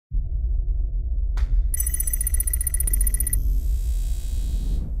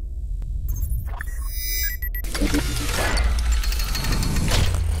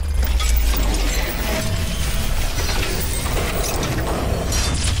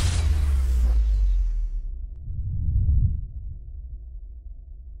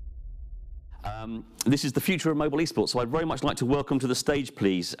This is the future of mobile esports, so I'd very much like to welcome to the stage,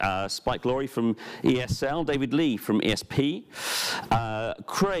 please, Laurie from ESL, David Lee from ESP,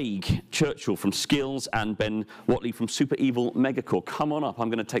 Craig Churchill from Skillz, and Ben Watley from Super Evil Megacorp. Come on up. I'm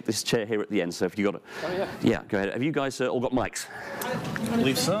going to take this chair here at the end, so if you got it. Oh, yeah. Yeah, go ahead. Have you guys all got mics? I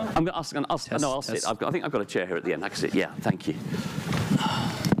believe so. I'm going to ask, I'll sit. I think I've got a chair here at the end. I can sit. Yeah, thank you.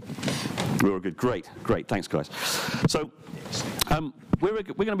 We're all good. Great. Thanks, guys. So, we're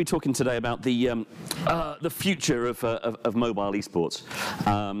going to be talking today about the future of mobile esports.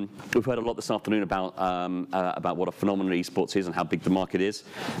 We've heard a lot this afternoon about what a phenomenal esports is and how big the market is,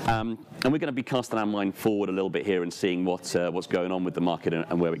 and we're going to be casting our mind forward a little bit here and seeing what's going on with the market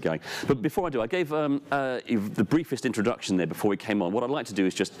and where we're going. But before I do, I gave the briefest introduction there before we came on. What I'd like to do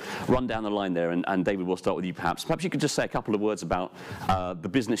is just run down the line there, and David, we'll start with you perhaps. Perhaps you could just say a couple of words about the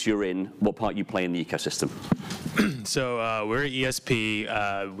business you're in, what part you play in the ecosystem. So we're at ESP.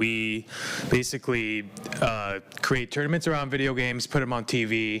 We basically create tournaments around video games, put them on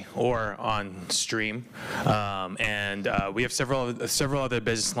TV or on stream, and we have several other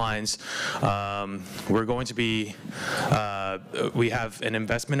business lines. We're going to be we have an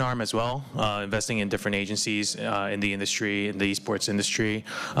investment arm as well, investing in different agencies in the industry, in the esports industry,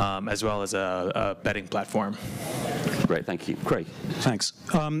 as well as a betting platform. Great, thank you. Craig. Thanks.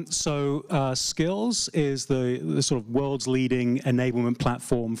 Skillz is the sort of world's leading enablement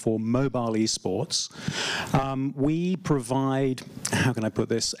platform for mobile esports. We provide, how can I put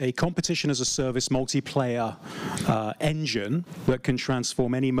this, a competition as a service multiplayer engine that can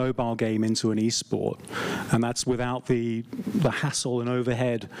transform any mobile game into an esport. And that's without the hassle and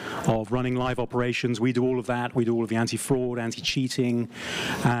overhead of running live operations. We do all of that. We do all of the anti-fraud, anti-cheating,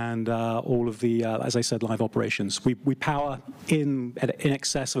 and all of the, as I said, live operations. We power in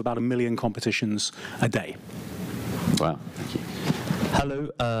excess of about 1 million competitions a day. Wow, thank you. Hello,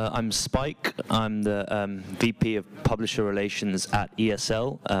 I'm Spike. I'm the VP of Publisher Relations at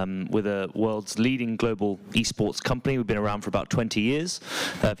ESL. We're the world's leading global esports company. We've been around for about 20 years.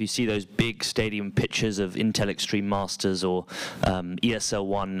 If you see those big stadium pictures of Intel Extreme Masters or ESL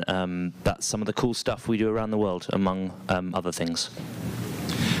One, that's some of the cool stuff we do around the world, among other things.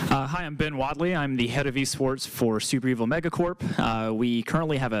 Hi, I'm Ben Watley. I'm the head of esports for Super Evil Megacorp. We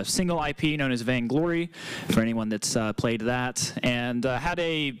currently have a single IP known as Vainglory, for anyone that's played that, and had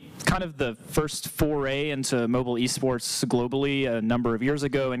a kind of the first foray into mobile esports globally a number of years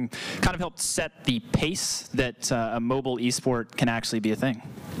ago, and kind of helped set the pace that a mobile esport can actually be a thing.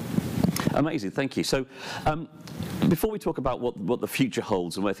 Amazing, thank you. So, before we talk about what the future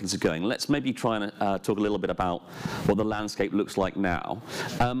holds and where things are going, let's maybe try and talk a little bit about what the landscape looks like now.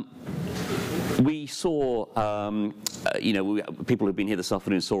 We saw, people who've been here this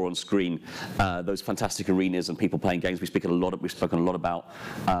afternoon saw on screen those fantastic arenas and people playing games. We've spoken a lot about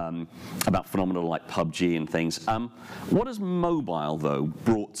phenomena like PUBG and things. What has mobile, though,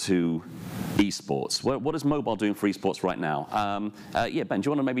 brought to esports? What is mobile doing for esports right now? Yeah, Ben, do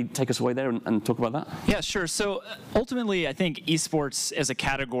you want to maybe take us away there and talk about that? Yeah, sure. So ultimately, I think esports as a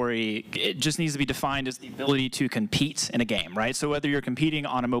category, it just needs to be defined as the ability to compete in a game, right? So whether you're competing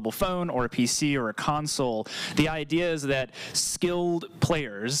on a mobile phone or a PC or a console, the idea is that skilled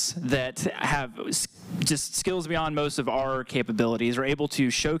players that have just skills beyond most of our capabilities are able to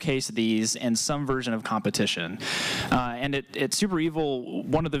showcase these in some version of competition. And at Super Evil,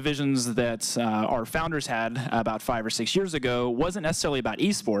 one of the visions that our founders had about 5 or 6 years ago wasn't necessarily about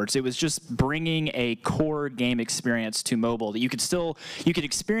esports. It was just bringing a core game experience to mobile that you could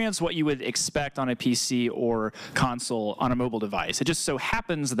experience what you would expect on a PC or console on a mobile device. It just so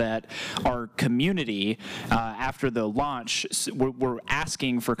happens that our community, after the launch, were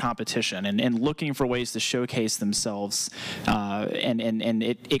asking for competition and looking for ways to showcase themselves, and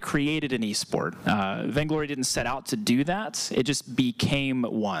it created an esport. Vainglory didn't set out to do that. It just became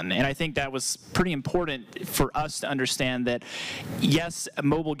one. And I think that was pretty important for us to understand that, yes,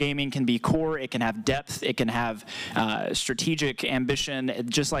 mobile gaming can be core, it can have depth, it can have strategic ambition,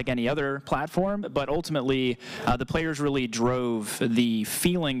 just like any other platform, but ultimately the players really drove the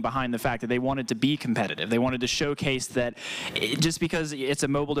feeling behind the fact that they wanted to be competitive. They wanted to showcase that just because it's a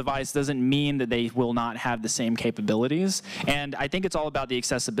mobile device doesn't mean that they will not have the same capabilities. And I think it's all about the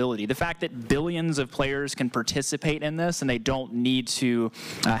accessibility. The fact that billions of players can participate in this and they don't need to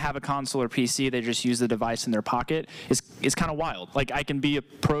have a console or PC, they just use the device in their pocket is kind of wild. Like, I can be a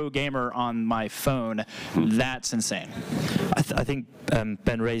pro gamer on my phone. That's insane. I think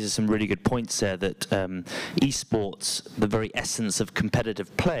Ben raises some really good points there, that esports, the very essence of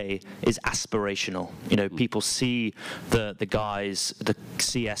competitive play, is aspirational. You know, people see the guys, the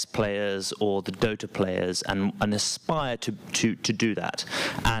CS players or the Dota players, and aspire to do that.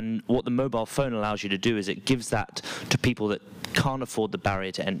 And what the mobile phone allows you to do is it gives that to people that can't afford the barrier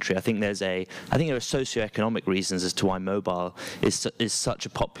to entry. I think there are socioeconomic reasons as to why mobile is such a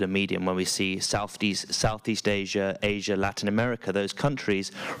popular medium. When we see Southeast Asia, Latin America, those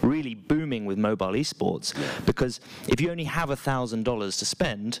countries really booming with mobile esports, because if you only have $1,000 to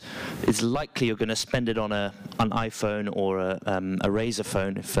spend, it's likely you're going to spend it on an iPhone or a Razer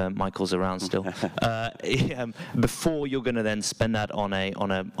phone, if Michael's around still, before you're going to then spend that on a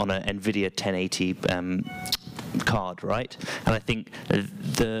NVIDIA 1080 card, right? And I think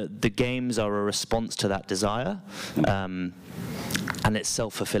the games are a response to that desire. And it's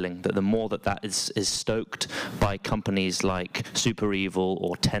self-fulfilling, that the more that is stoked by companies like Super Evil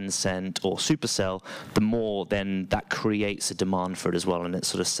or Tencent or Supercell, the more then that creates a demand for it as well, and it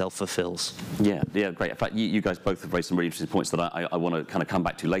sort of self-fulfills. Yeah, great. In fact, you guys both have raised some really interesting points that I want to kind of come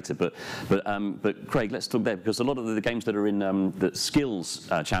back to later. But Craig, let's talk there, because a lot of the games that are in the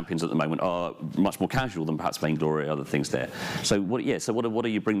Skillz champions at the moment are much more casual than perhaps Vainglory or other things there. So what do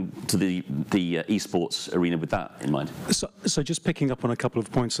you bring to the esports arena with that in mind? So just picking up on a couple of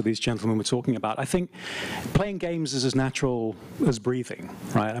points that these gentlemen were talking about, I think playing games is as natural as breathing,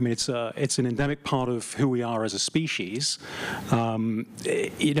 right? I mean, it's an endemic part of who we are as a species.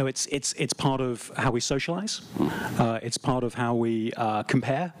 You know, it's part of how we socialize. It's part of how we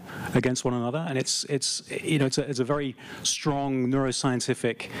compare against one another, and it's a very strong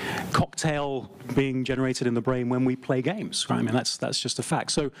neuroscientific cocktail being generated in the brain when we play games, right? I mean, that's just a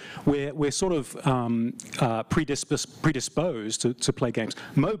fact. So we're sort of predisposed to play games.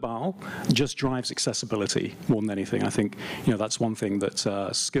 Mobile just drives accessibility more than anything. I think that's one thing that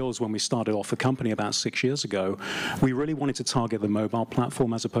Skillz, when we started off the company about 6 years ago, we really wanted to target the mobile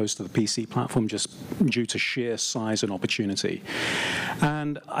platform as opposed to the PC platform, just due to sheer size and opportunity.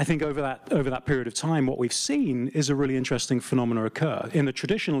 And I think over that period of time, what we've seen is a really interesting phenomenon occur. In the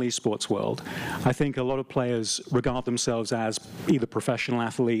traditional esports world, I think a lot of players regard themselves as either professional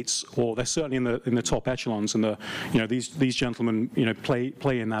athletes, or they're certainly in the top echelons, and these gentlemen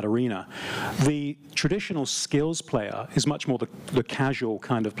play in that arena. The traditional Skillz player is much more the casual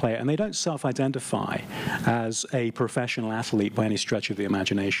kind of player, and they don't self-identify as a professional athlete by any stretch of the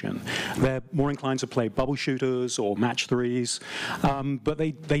imagination. They're more inclined to play bubble shooters or match threes, but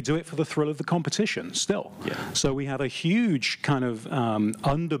they do it for the thrill of the competition still. Yeah. So we have a huge kind of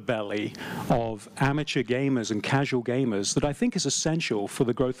underbelly of amateur gamers and casual gamers that I think is essential for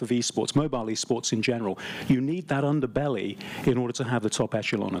the growth of esports, mobile esports in general. You need that underbelly in order to have the top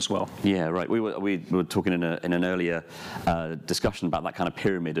echelon as well. Yeah, right. We were talking in an earlier discussion about that kind of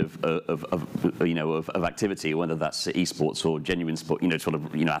pyramid of activity, whether that's esports or genuine sport,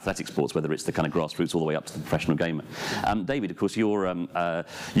 athletic sports, whether it's the kind of grassroots all the way up to the professional gamer. David, of course, you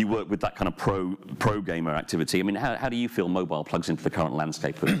work with that kind of pro gamer activity. I mean, how do you feel mobile plugs into the current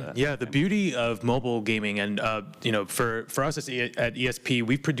landscape of? Yeah, the beauty of mobile gaming, and for us at ESP,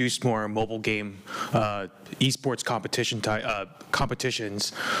 we've produced more mobile game esports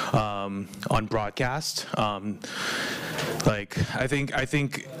competitions on broadcast. I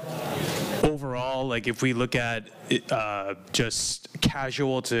think overall, like if we look at just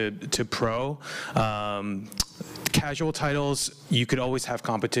casual to pro, casual titles, you could always have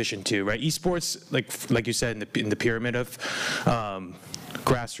competition too, right? Esports, like you said, in the pyramid of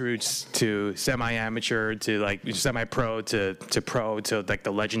grassroots to semi-amateur to like semi-pro to pro to like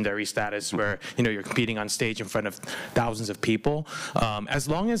the legendary status where you're competing on stage in front of thousands of people. As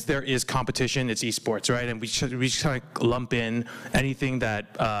long as there is competition, it's esports, right? And we just kind of lump in anything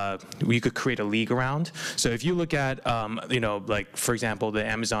that we could create a league around. So if you look at like for example the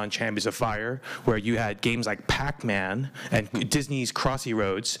Amazon Champions of Fire, where you had games like Pac-Man and Disney's Crossy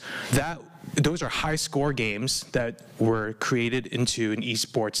Roads, those are high-score games that were created into an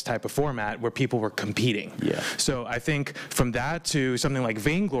esports type of format where people were competing. Yeah. So I think from that to something like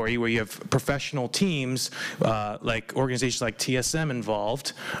Vainglory, where you have professional teams, like organizations like TSM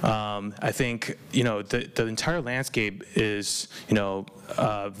involved, I think the entire landscape is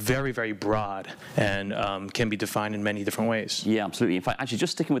very, very broad and can be defined in many different ways. Yeah, absolutely. In fact, actually,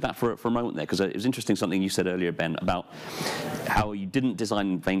 just sticking with that for a moment there, because it was interesting something you said earlier, Ben, about how you didn't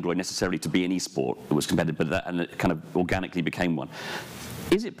design Vainglory necessarily to be an esport that was competitive, and it kind of organically became one.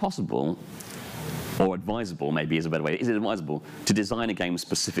 Is it possible, or advisable maybe is a better way, is it advisable to design a game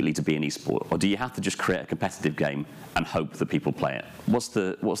specifically to be an esport, or do you have to just create a competitive game and hope that people play it? What's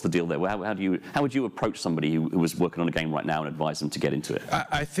the deal there? How would you approach somebody who was working on a game right now and advise them to get into it?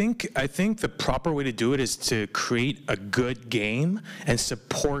 I think the proper way to do it is to create a good game and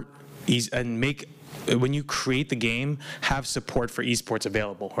support make, when you create the game, have support for esports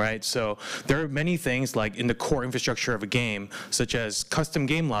available, right? So there are many things like in the core infrastructure of a game, such as custom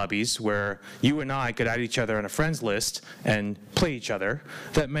game lobbies, where you and I could add each other on a friends list and play each other,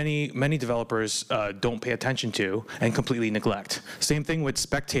 that many developers don't pay attention to and completely neglect. Same thing with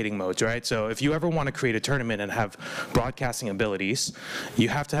spectating modes, right? So if you ever want to create a tournament and have broadcasting abilities, you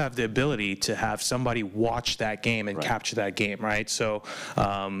have to have the ability to have somebody watch that game and capture that game, right? So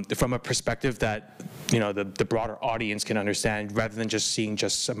from a perspective that the broader audience can understand, rather than just seeing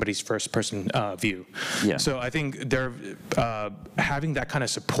just somebody's first-person view. Yeah. So I think they're having that kind of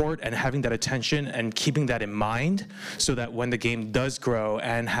support and having that attention and keeping that in mind, so that when the game does grow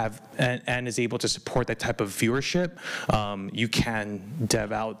and is able to support that type of viewership, you can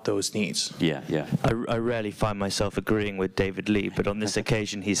dev out those needs. Yeah, yeah. I rarely find myself agreeing with David Lee, but on this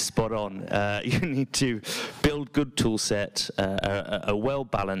occasion he's spot on. You need to build good tool set, a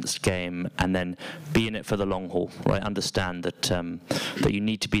well-balanced game, and then be in it for the long haul, right? Understand that that you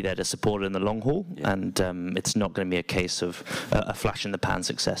need to be there to support it in the long haul, and it's not going to be a case of a flash in the pan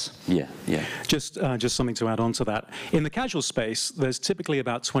success. Yeah, yeah. Just something to add on to that. In the casual space, there's typically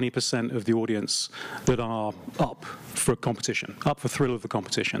about 20% of the audience that are up for a competition, up for thrill of the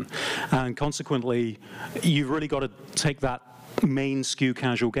competition, and consequently, you've really got to take that main SKU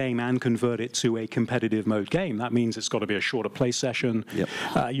casual game and convert it to a competitive mode game. That means it's got to be a shorter play session. Yep.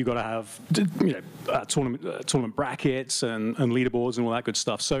 You've got to have tournament brackets and leaderboards and all that good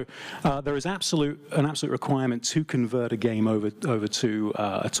stuff. So there is an absolute requirement to convert a game over to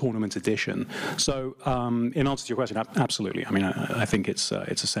a tournament edition. So in answer to your question, absolutely. I mean, I think it's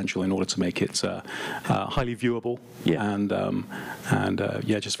essential in order to make it highly viewable and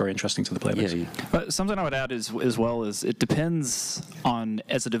just very interesting to the player base. But something I would add as well is it depends on,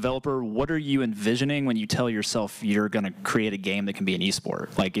 as a developer, what are you envisioning when you tell yourself you're going to create a game that can be an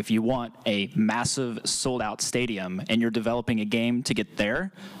esport? Like, if you want a massive sold-out stadium and you're developing a game to get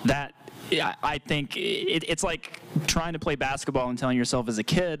there, that I think it's like trying to play basketball and telling yourself as a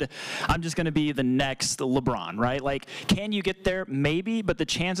kid, I'm just going to be the next LeBron, right? Like, can you get there? Maybe, but the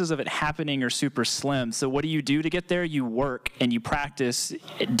chances of it happening are super slim. So what do you do to get there? You work and you practice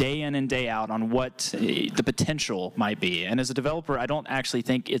day in and day out on what the potential might be. And as a developer, I don't actually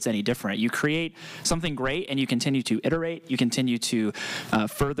think it's any different. You create something great and you continue to iterate. You continue to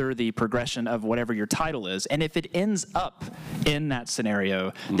further the progression of whatever your title is. And if it ends up in that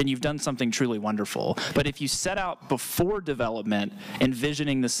scenario, then you've done something truly wonderful. But if you set out before development,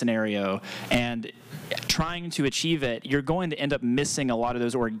 envisioning the scenario and trying to achieve it, you're going to end up missing a lot of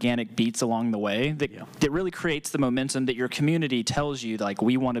those organic beats along the way that really creates the momentum that your community tells you, like,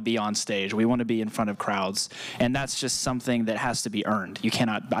 we want to be on stage, we want to be in front of crowds, and that's just something that has to be earned. You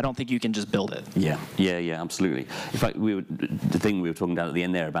cannot, I don't think you can just build it. Yeah, absolutely. In fact, the thing we were talking about at the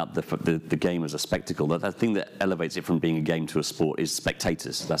end there about the game as a spectacle, that thing that elevates it from being a game to a sport is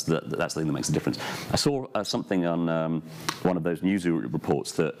spectators. That's the thing that makes a difference. I saw something on one of those news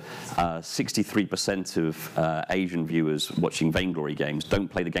reports that 63% of Asian viewers watching Vainglory games don't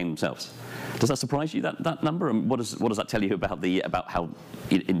play the game themselves. Does that surprise you, that number? And what does that tell you about how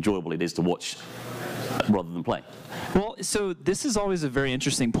enjoyable it is to watch rather than play? Well, so this is always a very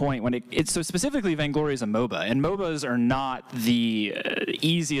interesting point when it's so specifically Vainglory is a MOBA, and MOBAs are not the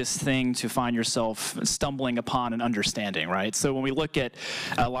easiest thing to find yourself stumbling upon and understanding, right? So when we look at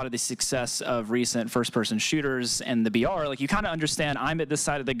a lot of the success of recent first-person shooters and the BR, like, you kind of understand, I'm at this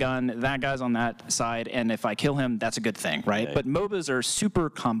side of the gun, that guy's on that side, and if I kill him, that's a good thing, right? Yeah. But MOBAs are super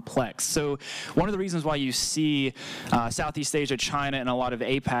complex. So one of the reasons why you see Southeast Asia, China, and a lot of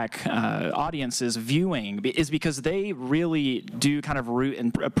APAC audiences viewing is because they really do kind of root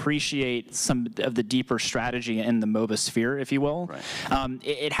and appreciate some of the deeper strategy in the MOBA sphere, if you will. Right.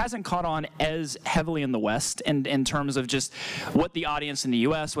 It hasn't caught on as heavily in the West in terms of just what the audience in the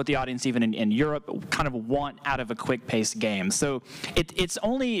US, what the audience even in Europe kind of want out of a quick-paced game. So it's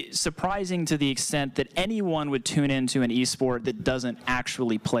only surprising to the extent that anyone would tune into an esport that doesn't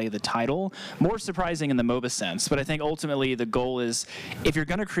actually play the title. More surprising in the MOBA sense, but I think ultimately the goal is, if you're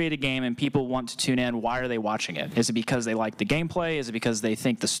going to create a game and people want to tune in, why are they watching it? Is it because they like the gameplay? Is it because they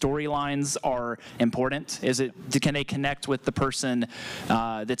think the storylines are important? Can they connect with the person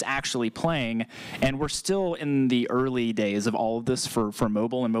that's actually playing? And we're still in the early days of all of this for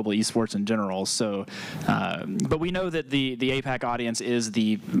mobile and mobile esports in general. So, but we know that the APAC audience is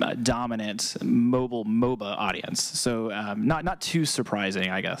the dominant mobile MOBA audience. So not too surprising,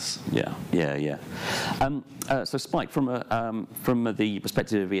 I guess. Yeah. So Spike, from the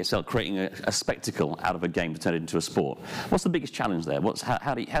perspective of ESL, creating a spectacle spectacle out of a game to turn it into a sport. What's the biggest challenge there?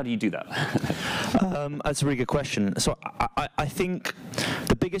 How do you do that? That's a really good question. So I think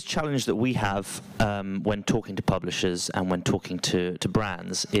the biggest challenge that we have when talking to publishers and when talking to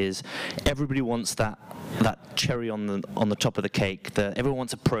brands is everybody wants that cherry on the top of the cake. Everyone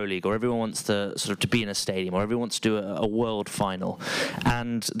wants a pro league, or everyone wants to be in a stadium, or everyone wants to do a world final.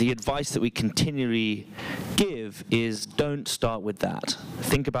 And the advice that we continually give is don't start with that.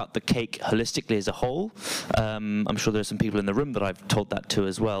 Think about the cake holistically as a whole. I'm sure there are some people in the room that I've told that to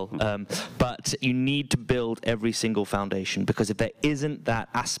as well. But you need to build every single foundation, because if there isn't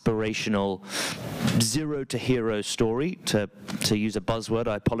that aspirational zero to hero story, to use a buzzword,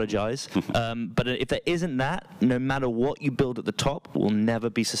 I apologize, but if there isn't that, no matter what you build at the top, will never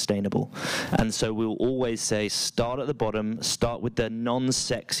be sustainable. And so we'll always say, start at the bottom, start with the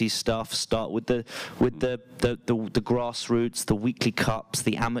non-sexy stuff, start with the grassroots, the weekly cups,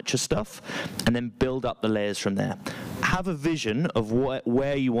 the amateur stuff, and then build up the layers from there. Have a vision of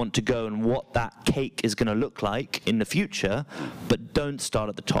where you want to go and what that cake is going to look like in the future, but don't start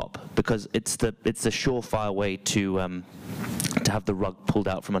at the top, because it's the surefire way to have the rug pulled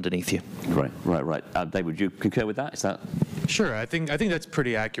out from underneath you. Right. Dave, would you concur with that? Is that? Sure, I think that's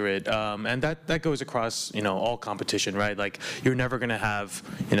pretty accurate, and that goes across all competition, right? Like, you're never going to have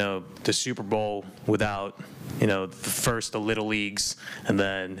the Super Bowl without the little leagues, and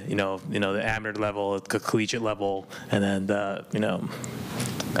then the amateur level, the collegiate level, and then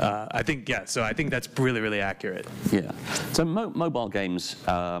I think that's really accurate. Yeah. So mobile games,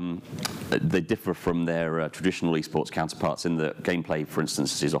 they differ from their traditional esports counterparts in that gameplay, for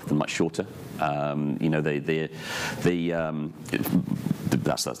instance, is often much shorter. Perhaps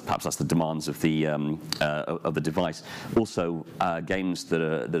that's the demands of the device. Also, games that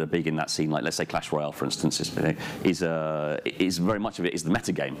are big in that scene, like let's say Clash Royale, for instance, is very much of it is the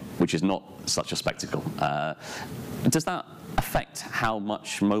meta game, which is not such a spectacle. Does that affect how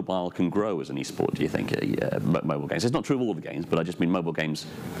much mobile can grow as an esport, do you think, mobile games? It's not true of all the games, but I just mean mobile games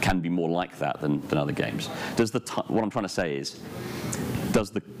can be more like that than other games. What I'm trying to say is,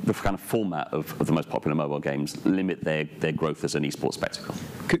 does the kind of format of the most popular mobile games limit their growth as an esports spectacle?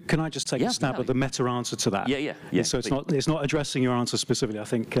 Can I just take a stab at the meta answer to that? Yeah. So it's not addressing your answer specifically. I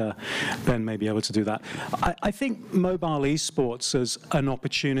think Ben may be able to do that. I think mobile esports as an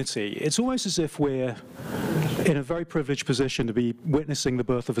opportunity, it's almost as if we're in a very privileged position to be witnessing the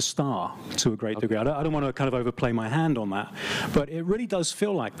birth of a star to a great degree. I don't want to kind of overplay my hand on that, but it really does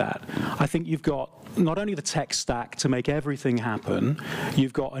feel like that. I think you've got not only the tech stack to make everything happen,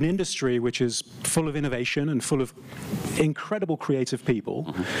 you've got an industry which is full of innovation and full of incredible creative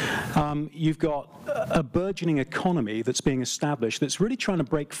people. You've got a burgeoning economy that's being established that's really trying to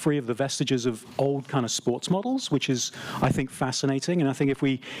break free of the vestiges of old kind of sports models, which is, I think, fascinating. And I think if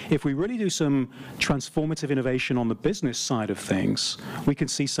we really do some transformative innovation on the business side of things, we can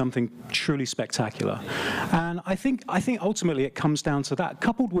see something truly spectacular. And I think ultimately it comes down to that,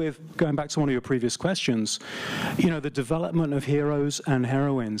 coupled with, going back to one of your previous questions, the development of heroes and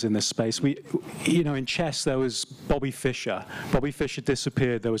heroines in this space. In chess, there was Bobby Fischer. Bobby Fischer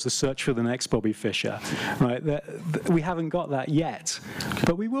disappeared. There was the search for the next Bobby Fischer. Right? We haven't got that yet,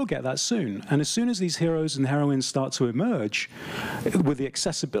 but we will get that soon. And as soon as these heroes and heroines start to emerge, with the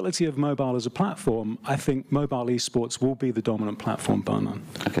accessibility of mobile as a platform, I think mobile esports will be the dominant platform, bar none.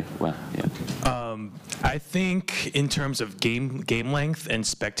 Okay. Well, yeah. I think in terms of game length and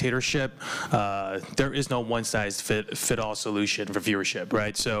spectatorship, there is no one-size-fit-all solution for viewership,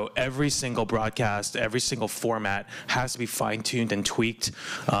 right? So every single broadcast, every single format has to be fine-tuned and tweaked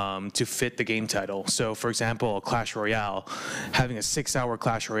to fit the game title. So, for example, Clash Royale, having a 6-hour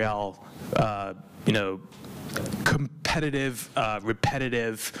Clash Royale, competitive,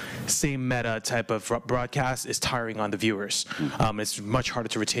 repetitive, same meta type of broadcast is tiring on the viewers. It's much harder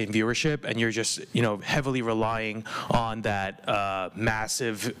to retain viewership, and you're just heavily relying on that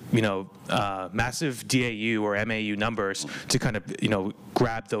massive massive DAU or MAU numbers to kind of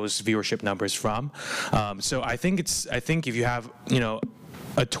grab those viewership numbers from. So I think if you have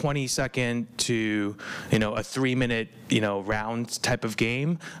a 20-second to a 3-minute round type of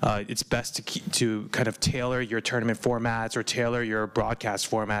game, it's best to kind of tailor your tournament formats or tailor your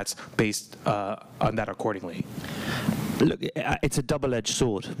broadcast formats based on that accordingly. Look, it's a double-edged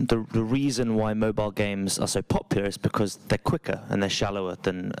sword. The reason why mobile games are so popular is because they're quicker and they're shallower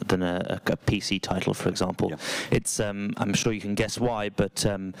than a PC title, for example. Yeah. It's I'm sure you can guess why, but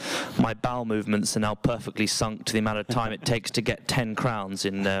my bowel movements are now perfectly sunk to the amount of time it takes to get 10 crowns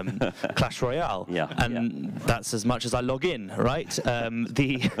in Clash Royale, and that's as much as I log in, right?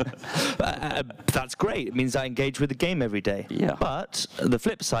 That's great. It means I engage with the game every day. Yeah. But the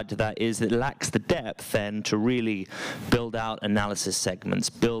flip side to that is it lacks the depth then to really build out analysis segments,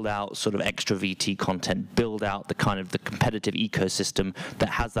 build out sort of extra VT content, build out the kind of the competitive ecosystem that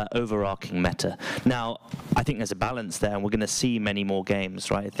has that overarching meta. Now, I think there's a balance there, and we're going to see many more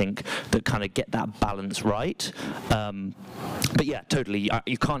games, right? I think that kind of get that balance right. But yeah, totally.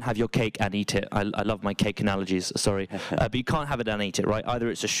 You can't have your cake and eat it. I love my cake analogies, sorry. But you can't have it and eat it, right? Either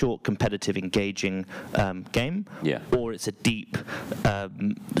it's a short, competitive, engaging game, or it's a deep,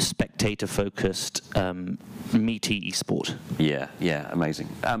 spectator-focused, meaty esport. Yeah, amazing.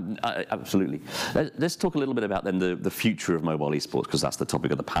 Absolutely. Let's talk a little bit about then the future of mobile esports, because that's the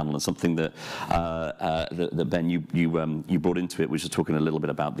topic of the panel, and something that that Ben you brought into it, which is talking a little bit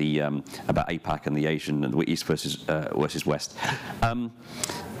about the about APAC and the Asian and the East versus West.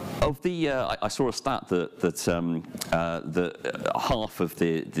 Of the, I saw a stat that half of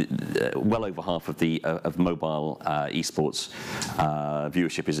well over half of the of mobile esports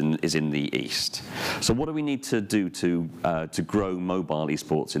viewership is in the East. So what do we need to do to grow mobile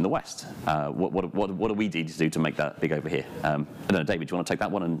esports in the West? What do we need to do to make that big over here? I don't know, David, do you want to take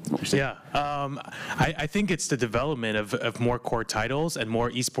that one? And I think it's the development of more core titles and more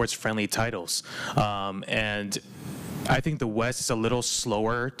esports friendly titles, and I think the West is a little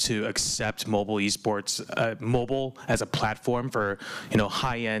slower to accept mobile esports, mobile as a platform for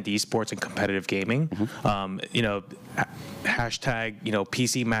high-end esports and competitive gaming. Hashtag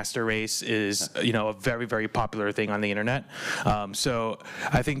PC Master Race is a very, very popular thing on the internet. So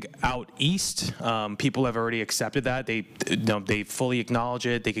I think out east, people have already accepted that. They fully acknowledge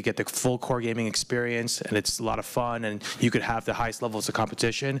it. They could get the full core gaming experience, and it's a lot of fun, and you could have the highest levels of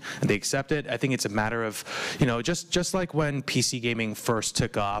competition, and they accept it. I think it's a matter of just like when PC gaming first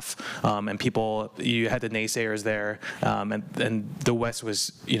took off, and you had the naysayers there, and the West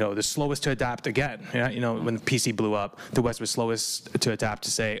was the slowest to adapt again. When PC blew up, the West was slowest to adapt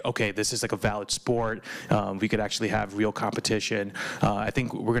to say, okay, this is like a valid sport. We could actually have real competition. I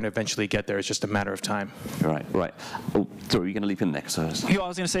think we're going to eventually get there. It's just a matter of time. Right. Oh, sorry, you're going to leap in next. I was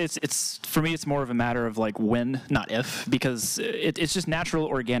going to say it's for me, it's more of a matter of like when, not if, because it's just natural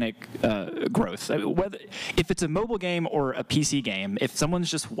organic growth. If it's a mobile game or a PC game, if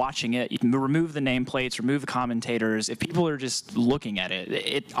someone's just watching it, you can remove the nameplates, remove the commentators. If people are just looking at it,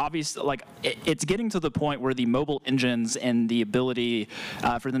 it's getting to the point where the mobile engines and the ability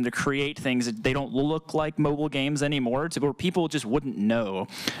for them to create things that they don't look like mobile games anymore, where people just wouldn't know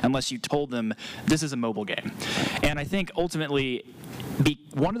unless you told them this is a mobile game. And I think ultimately,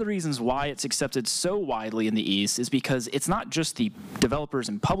 one of the reasons why it's accepted so widely in the East is because it's not just the developers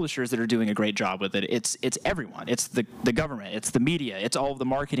and publishers that are doing a great job with it. It's everyone. It's the government. It's the media. It's all of the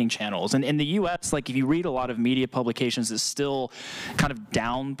marketing channels. And in the U.S., like if you read a lot of media publications that still kind of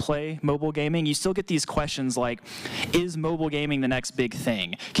downplay mobile gaming, you still get these questions like, is mobile gaming the next big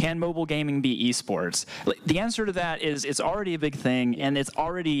thing? Can mobile gaming be esports? The answer to that is it's already a big thing, and it's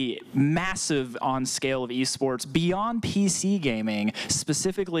already massive on scale of esports beyond PC gaming,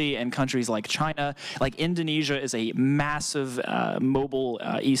 specifically in countries like China. Like Indonesia is a massive mobile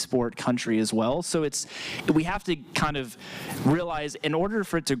esport country as well. So we have to kind of realize, in order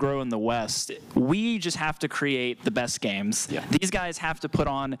for it to grow in the West, we just have to create the best games. Yeah. These guys have to put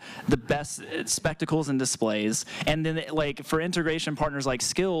on the best spectacles and displays, and then like for integration partners like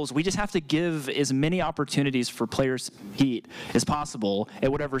Skillz, we just have to give as many opportunities for players to compete as possible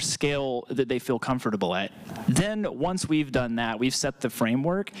at whatever scale that they feel comfortable at. Then once we've done that, we've set the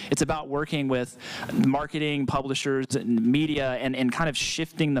framework. It's about working with marketing, publishers, and media, and kind of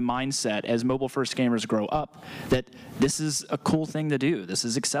shifting the mindset as mobile-first gamers grow up that this is a cool thing to do. This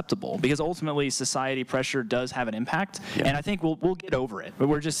is acceptable, because ultimately society pressure does have an impact, and I think we'll get over it. But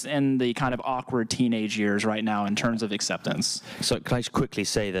we're just in the kind of awkward teenage years right now in terms of acceptance. So can I just quickly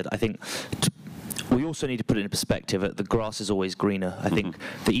say that I think we also need to put it in perspective that the grass is always greener. I think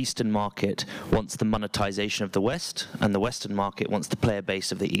the Eastern market wants the monetization of the West, and the Western market wants the player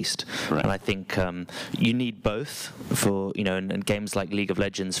base of the East. Right. And I think you need both for, and games like League of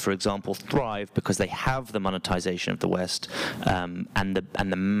Legends, for example, thrive because they have the monetization of the West and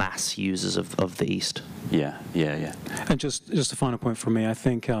the mass users of the East. Yeah. And just a final point from me, I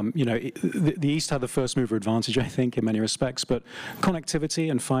think, the East had the first mover advantage, I think, in many respects, but connectivity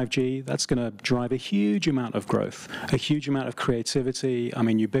and 5G, that's going to drive a huge amount of growth, a huge amount of creativity. I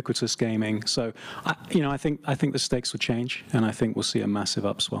mean, ubiquitous gaming. So, I think the stakes will change, and I think we'll see a massive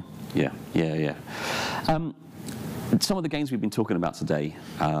upswell. Yeah. Some of the games we've been talking about today,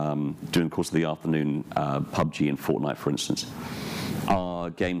 during the course of the afternoon, PUBG and Fortnite, for instance, are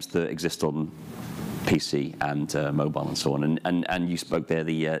games that exist on PC and mobile and so on. And you spoke there,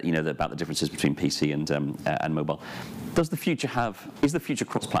 about the differences between PC and mobile. Is the future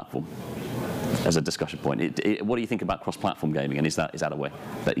cross-platform? As a discussion point, what do you think about cross-platform gaming, and is that a way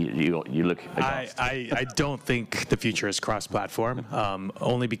that you look aghast? I don't think the future is cross-platform,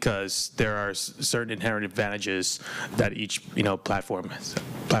 only because there are certain inherent advantages that each platform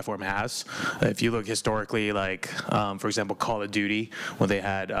has. If you look historically, like for example, Call of Duty, when they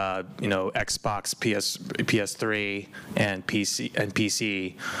had Xbox, PS3, and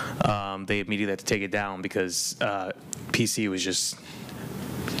PC, they immediately had to take it down because PC was just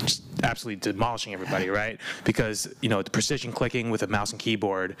absolutely demolishing everybody, right? Because the precision clicking with a mouse and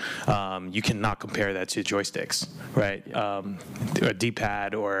keyboard, you cannot compare that to joysticks, right? A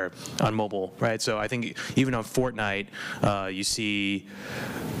D-pad or on mobile, right? So I think even on Fortnite, you see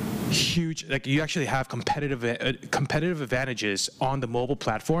huge, like you actually have competitive advantages on the mobile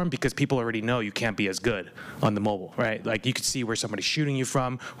platform because people already know you can't be as good on the mobile, right? Like you could see where somebody's shooting you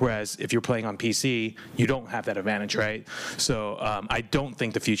from, whereas if you're playing on PC, you don't have that advantage, right? So I don't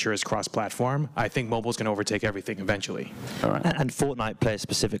think the future is cross-platform. I think mobile is going to overtake everything eventually. All right. And Fortnite players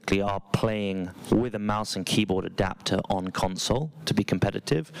specifically are playing with a mouse and keyboard adapter on console to be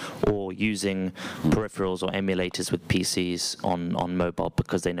competitive, or using peripherals or emulators with PCs on mobile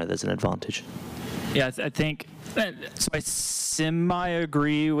because they know there's an advantage. Yeah, I think so. I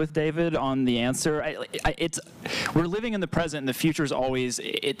semi-agree with David on the answer. We're living in the present, and the future is always.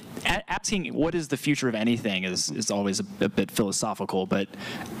 Asking what is the future of anything is always a bit philosophical. But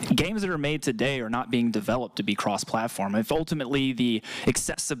games that are made today are not being developed to be cross-platform. If ultimately the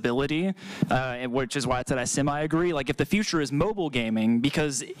accessibility, which is why I said I semi-agree. Like if the future is mobile gaming,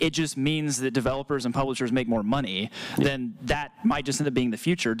 because it just means that developers and publishers make more money, then that might just end up being the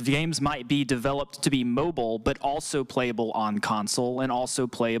future. The games might be developed to be mobile, but also playable on console and also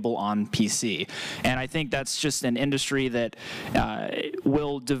playable on PC. And I think that's just an industry that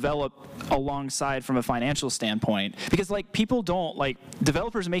will develop alongside from a financial standpoint. Because like people don't, like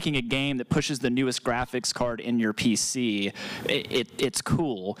developers making a game that pushes the newest graphics card in your PC, it's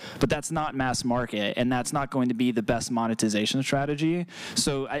cool, but that's not mass market, and that's not going to be the best monetization strategy.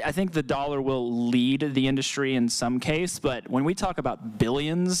 So I think the dollar will lead the industry in some case, but when we talk about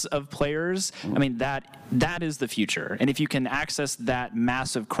billions of players, I mean, that is the future. And if you can access that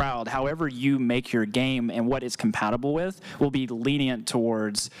massive crowd, however you make your game and what it's compatible with will be lenient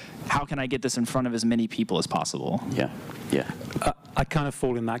towards how can I get this in front of as many people as possible. Yeah. I kind of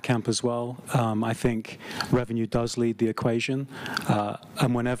fall in that camp as well. I think revenue does lead the equation.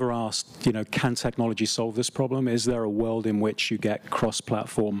 And whenever asked, can technology solve this problem? Is there a world in which you get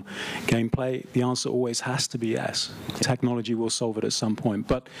cross-platform gameplay? The answer always has to be yes. Technology will solve it at some point.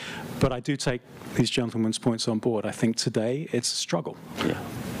 But I do take these gentlemen's points on board. I think today it's a struggle. Yeah.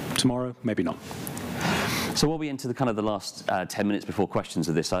 Tomorrow, maybe not. So while we enter the kind of the last 10 minutes before questions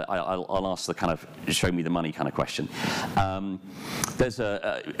of this, I'll ask the kind of show me the money kind of question. There's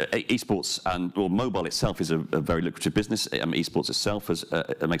esports and mobile itself is a very lucrative business. Esports itself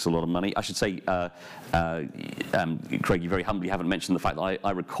makes a lot of money. I should say, Craig, you very humbly haven't mentioned the fact that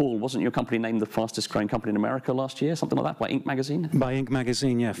I recall, wasn't your company named the fastest growing company in America last year, something like that, by Inc. magazine? By Inc.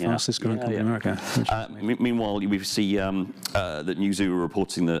 magazine, yeah, fastest growing company in America. Meanwhile, we see that Newzoo are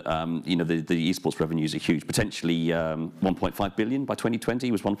reporting that the esports revenues are huge. Potentially 1.5 billion by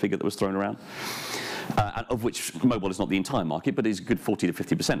 2020 was one figure that was thrown around, and of which mobile is not the entire market, but is a good 40 to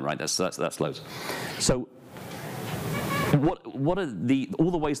 50%, right? That's loads. So, what are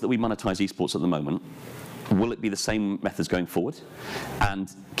all the ways that we monetize esports at the moment? Will it be the same methods going forward?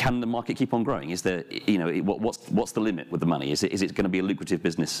 And can the market keep on growing? Is there, what's the limit with the money? Is it going to be a lucrative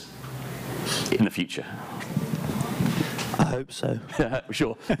business in the future? I hope so.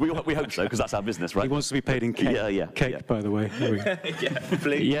 Sure. We hope so, because that's our business, right? He wants to be paid in cake. Cake, by the way.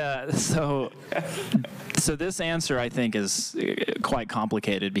 So this answer, I think, is quite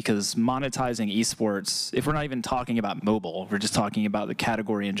complicated because monetizing esports, if we're not even talking about mobile, we're just talking about the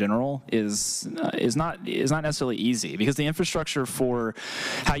category in general, is not necessarily easy, because the infrastructure for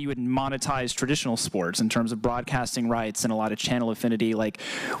how you would monetize traditional sports in terms of broadcasting rights and a lot of channel affinity, like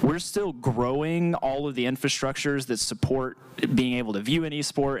we're still growing all of the infrastructures that support being able to view an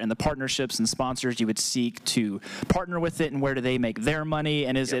esport and the partnerships and sponsors you would seek to partner with it, and where do they make their money,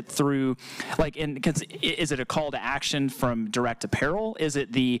 and is it through, like, is it a call to action from direct apparel? Is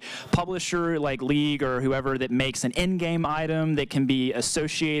it the publisher, like League or whoever, that makes an in-game item that can be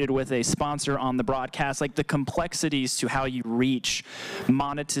associated with a sponsor on the broadcast? Like, the complexities to how you reach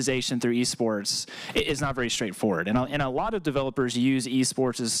monetization through esports is not very straightforward, and a lot of developers use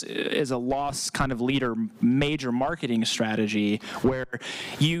esports as a loss kind of leader major marketing strategy, where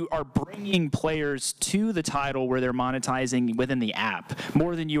you are bringing players to the title where they're monetizing within the app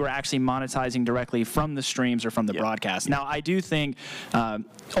more than you are actually monetizing directly from the streams or from the broadcast. Now, I do think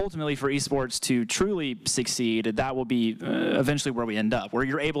ultimately for esports to truly succeed, that will be eventually where we end up, where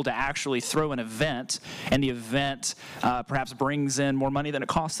you're able to actually throw an event, and the event perhaps brings in more money than it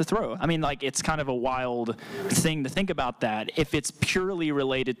costs to throw. I mean, like, it's kind of a wild thing to think about that if it's purely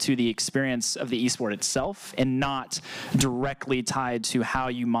related to the experience of the esport itself and not directly tied to how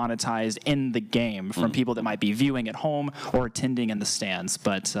you monetize in the game from people that might be viewing at home or attending in the stands.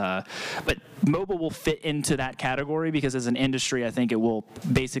 But mobile will fit into that category because as an industry, I think it will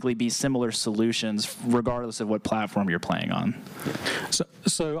basically be similar solutions regardless of what platform you're playing on.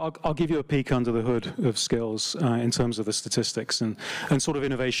 So I'll give you a peek under the hood of Skillz in terms of the statistics and sort of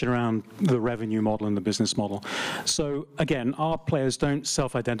innovation around the revenue model and the business model. So again, our players don't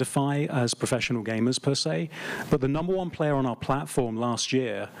self-identify as professional gamers per se, but the number one player on our platform last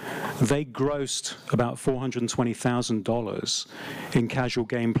year, they grossed about $420,000 in casual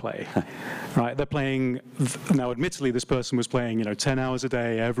gameplay. Right, they're playing, now admittedly this person was playing 10 hours a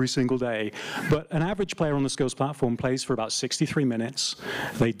day, every single day, but an average player on the Skillz platform plays for about 63 minutes.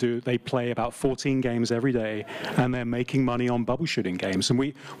 They play about 14 games every day, and they're making money on bubble shooting games. And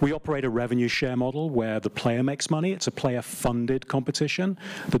we operate a revenue share model where the player makes money. It's a player-funded competition.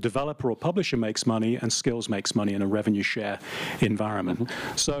 The developer or publisher makes money, and Skillz makes money in a revenue share environment.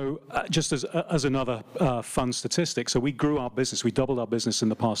 So just as another fun statistic, so we grew our business, we doubled our business in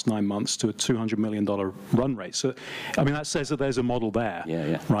the past 9 months to a $200 million run rate. So, I mean, that says that there's a model there,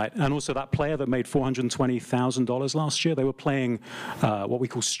 right? And also that player that made $420,000 last year, they were playing what we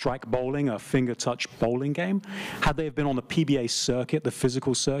call strike bowling, a finger touch bowling game. Had they have been on the PBA circuit, the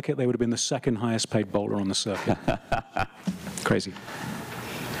physical circuit, they would have been the second highest paid bowler on the circuit. Crazy.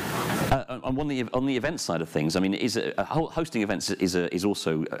 On the event side of things, I mean, hosting events is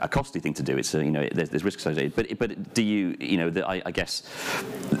also a costly thing to do. It's there's risks associated. But do you I guess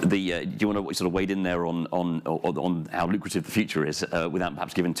do you want to sort of wade in there on how lucrative the future is without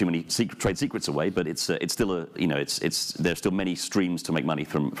perhaps giving too many trade secrets away? But it's still there's still many streams to make money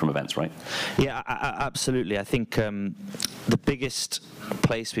from events, right? Yeah, absolutely. I think the biggest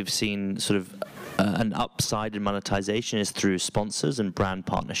place we've seen sort of an upside in monetization is through sponsors and brand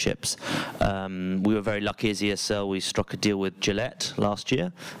partnerships. We were very lucky as ESL. We struck a deal with Gillette last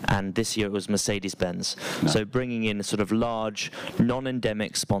year, and this year it was Mercedes-Benz. Nice. So bringing in sort of large,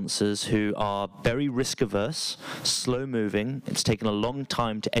 non-endemic sponsors who are very risk-averse, slow-moving. It's taken a long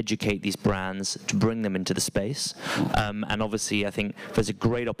time to educate these brands to bring them into the space. And obviously, I think there's a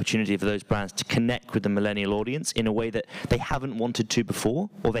great opportunity for those brands to connect with the millennial audience in a way that they haven't wanted to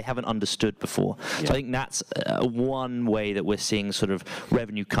before, or they haven't understood before. Yeah. So I think that's one way that we're seeing sort of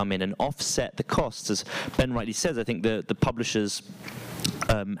revenue come in and offset the costs. As Ben rightly says, I think the publishers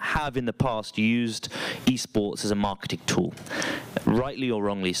have in the past used esports as a marketing tool, rightly or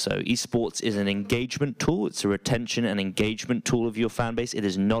wrongly so. Esports is an engagement tool. It's a retention and engagement tool of your fan base. It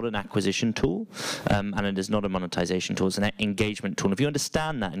is not an acquisition tool, and it is not a monetization tool. It's an engagement tool. And if you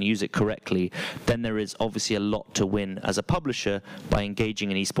understand that and use it correctly, then there is obviously a lot to win as a publisher by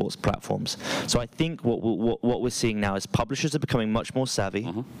engaging in esports platforms. So I think what we're seeing now is publishers are becoming much more savvy.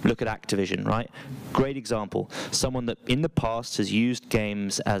 Look at Activision, right? Great example. Someone that in the past has used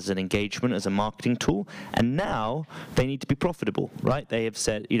games as an engagement, as a marketing tool, and now they need to be profitable, right? They have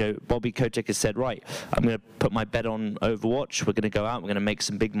said, Bobby Kotick has said, right, I'm going to put my bet on Overwatch. We're going to go out, we're going to make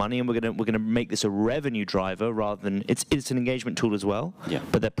some big money, and we're going to make this a revenue driver rather than it's an engagement tool as well. Yeah.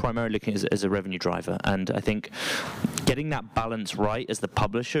 But they're primarily looking at it as a revenue driver, and I think getting that balance right as the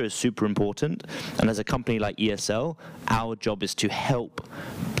publisher is super important. And as a company like ESL, our job is to help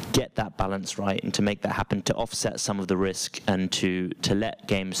get that balance right and to make that happen, to offset some of the risk and to let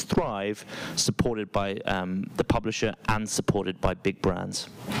games thrive, supported by the publisher and supported by big brands.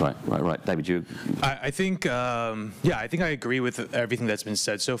 Right. David, you? I think, I think I agree with everything that's been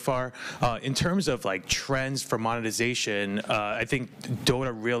said so far. In terms of like trends for monetization, I think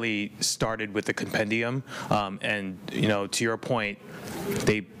Dota really started with the compendium, and to your point,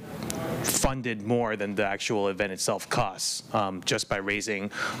 they funded more than the actual event itself costs, just by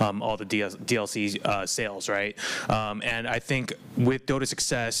raising all the DLC sales, right? And I think with Dota's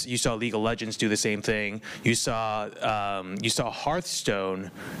success, you saw League of Legends do the same thing. You saw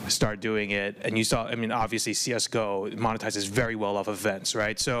Hearthstone start doing it, and you saw, I mean, obviously CS:GO monetizes very well off events,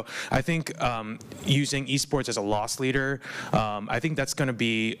 right? So I think using esports as a loss leader, I think that's going to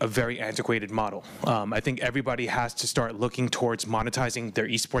be a very antiquated model. I think everybody has to start looking towards monetizing their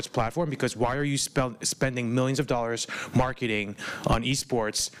esports platform, because why are you spending millions of dollars marketing on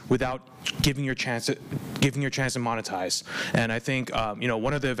esports without giving your chance to monetize? And I think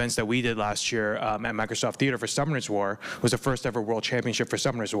one of the events that we did last year at Microsoft Theater for Summoners War was the first ever World Championship for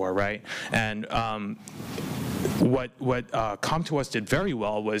Summoners War, right? And what Come To Us did very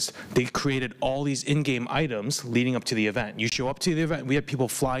well was they created all these in-game items leading up to the event. You show up to the event, we had people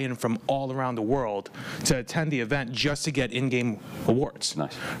fly in from all around the world to attend the event just to get in-game awards.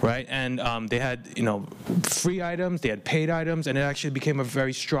 Nice. Right? And they had free items, they had paid items, and it actually became a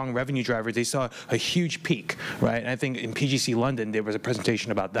very strong revenue driver. They saw a huge peak, right? And I think in PGC London there was a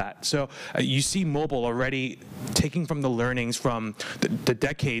presentation about that. So you see mobile already taking from the learnings from the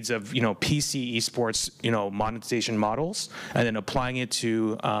decades of PC esports monetization models, and then applying it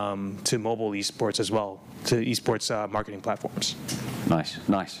to mobile esports as well, to esports marketing platforms. Nice,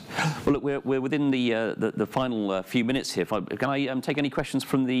 nice. Well, look, we're within the final few minutes here. Can I take any questions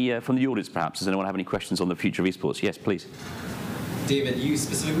from the audience, perhaps? Does anyone have any questions on the future of esports? Yes, please. David, you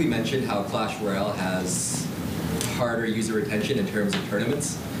specifically mentioned how Clash Royale has harder user retention in terms of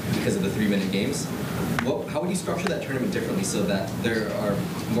tournaments because of the 3-minute games. How would you structure that tournament differently so that there are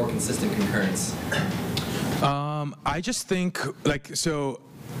more consistent concurrents? I just think,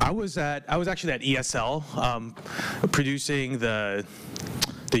 I was actually at ESL producing the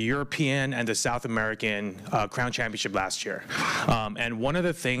European and the South American Crown Championship last year. And one of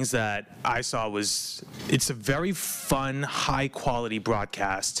the things that I saw was it's a very fun, high-quality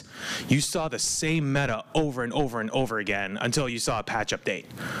broadcast. You saw the same meta over and over and over again until you saw a patch update,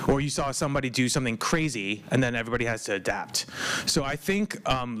 or you saw somebody do something crazy, and then everybody has to adapt. So I think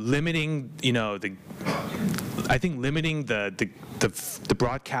limiting, the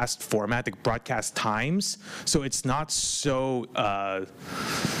broadcast format, the broadcast times, so it's not so, I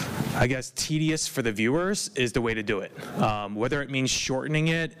guess, tedious for the viewers is the way to do it. Whether it means shortening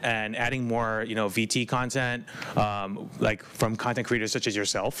it and adding more, VT content, like from content creators such as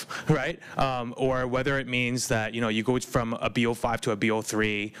yourself, right? Or whether it means that, you go from a BO5 to a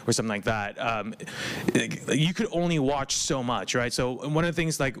BO3 or something like that. You could only watch so much, right? So one of the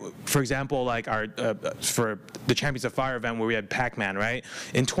things, like, for example, like our, for the Champions of Fire event where we had Pac-Man, right?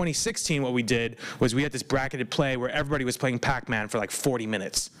 In 2016, what we did was we had this bracketed play where everybody was playing Pac-Man for like 40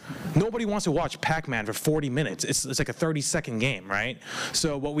 minutes. Nobody wants to watch Pac-Man for 40 minutes. It's like a 30-second game, right?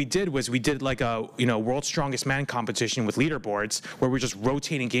 So what we did was we did like a World's Strongest Man competition with leaderboards where we're just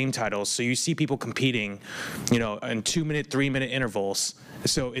rotating game titles. So you see people competing, in 2-minute, 3-minute intervals.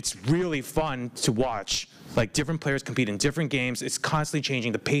 So it's really fun to watch. Like, different players compete in different games. It's constantly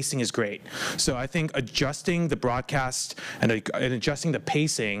changing. The pacing is great. So I think adjusting the broadcast and adjusting the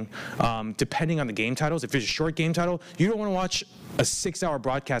pacing, depending on the game titles. If it's a short game title, you don't want to watch a 6-hour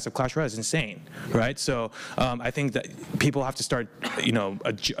broadcast of Clash Royale. Is insane, right? So I think that people have to start,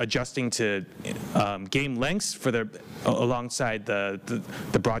 adjusting to game lengths for alongside the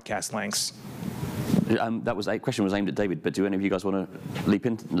broadcast lengths. That was a question was aimed at David, but do any of you guys want to leap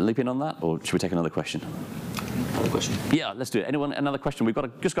in on that, or should we take another question? Another question. Yeah, let's do it. Anyone? Another question? We've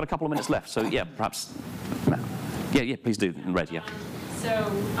just got a couple of minutes left, so yeah, perhaps. Yeah, please do. In red, yeah. So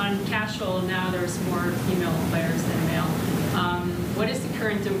on casual now, there's more female players than male. What is the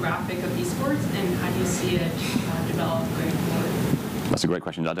current demographic of esports, and how do you see it develop going forward? That's a great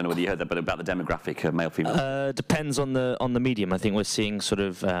question. I don't know whether you heard that, but about the demographic, male, female. Depends on the medium. I think we're seeing sort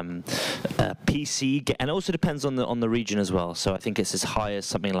of PC, and it also depends on the region as well. So I think it's as high as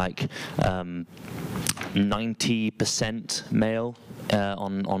something like 90% male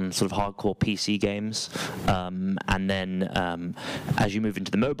on sort of hardcore PC games, and then as you move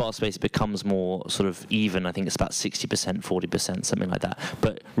into the mobile space, it becomes more sort of even. I think it's about 60%, 40%, something like that.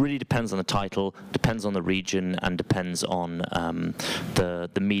 But really depends on the title, depends on the region, and depends on the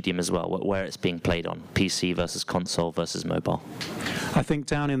medium as well, where it's being played on, PC versus console versus mobile. I think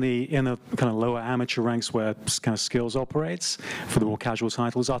down in the kind of lower amateur ranks where kind of Skillz operates for the more casual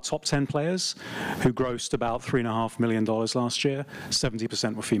titles, our top 10 players who grossed about $3.5 million last year,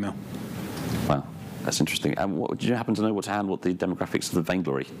 70% were female. Wow, that's interesting. And do you happen to know what the demographics of the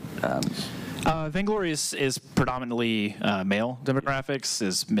Vainglory? Vainglory is predominantly male demographics,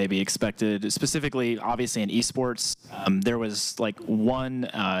 is maybe expected. Specifically, obviously in esports, there was like one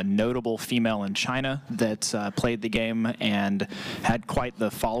notable female in China that played the game and had quite the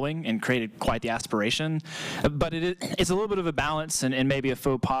following and created quite the aspiration. But it's a little bit of a balance and maybe a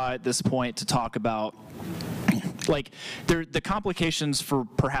faux pas at this point to talk about. Like, the complications for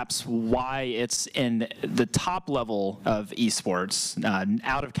perhaps why it's in the top level of esports,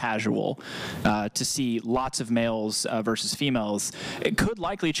 out of casual, to see lots of males versus females, it could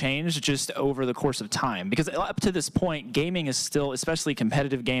likely change just over the course of time. Because up to this point, gaming is still, especially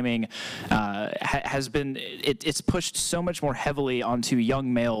competitive gaming, has been, it's pushed so much more heavily onto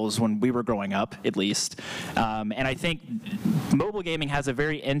young males when we were growing up, at least. And I think mobile gaming has a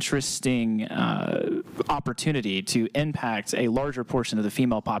very interesting opportunity to impact a larger portion of the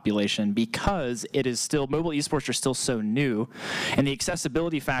female population because it is still, mobile esports are still so new and the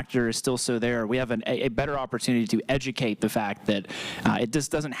accessibility factor is still so there. We have a better opportunity to educate the fact that it just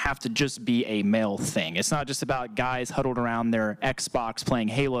doesn't have to just be a male thing. It's not just about guys huddled around their Xbox playing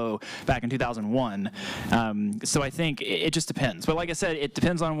Halo back in 2001. So I think it just depends. But like I said, it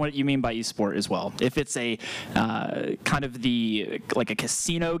depends on what you mean by esport as well. If it's a kind of like a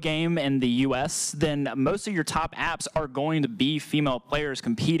casino game in the US, then most of your top apps are going to be female players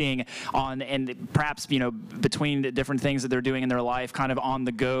competing on, and perhaps, you know, between the different things that they're doing in their life, kind of on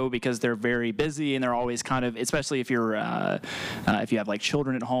the go because they're very busy and they're always kind of, especially if you're if you have like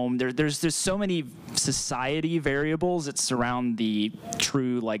children at home, there's so many society variables that surround the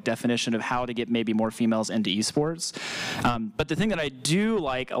true like definition of how to get maybe more females into esports. But the thing that I do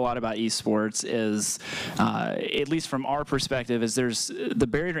like a lot about esports is, at least from our perspective, is there's the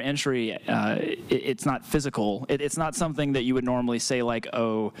barrier to entry. It's not physical. It's not something that you would normally say like,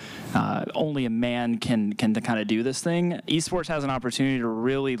 oh, only a man can kind of do this thing. Esports has an opportunity to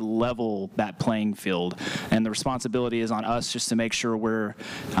really level that playing field, and the responsibility is on us just to make sure we're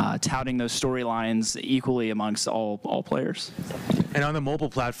touting those storylines equally amongst all players. And on the mobile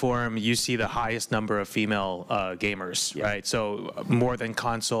platform, you see the highest number of female gamers, right? So more than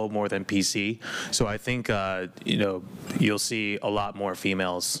console, more than PC. So I think you know, you'll see a lot more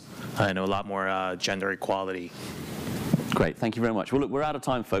females and a lot more gender equality. Great, thank you very much. Well, look, we're out of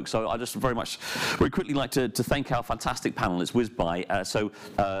time, folks, so I just very quickly like to thank our fantastic panel. It's whizzed by.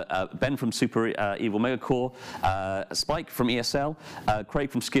 Ben from Super Evil Megacorp, Spike from ESL, Craig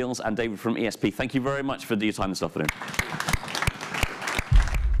from Skillz, and David from ESP. Thank you very much for your time this afternoon.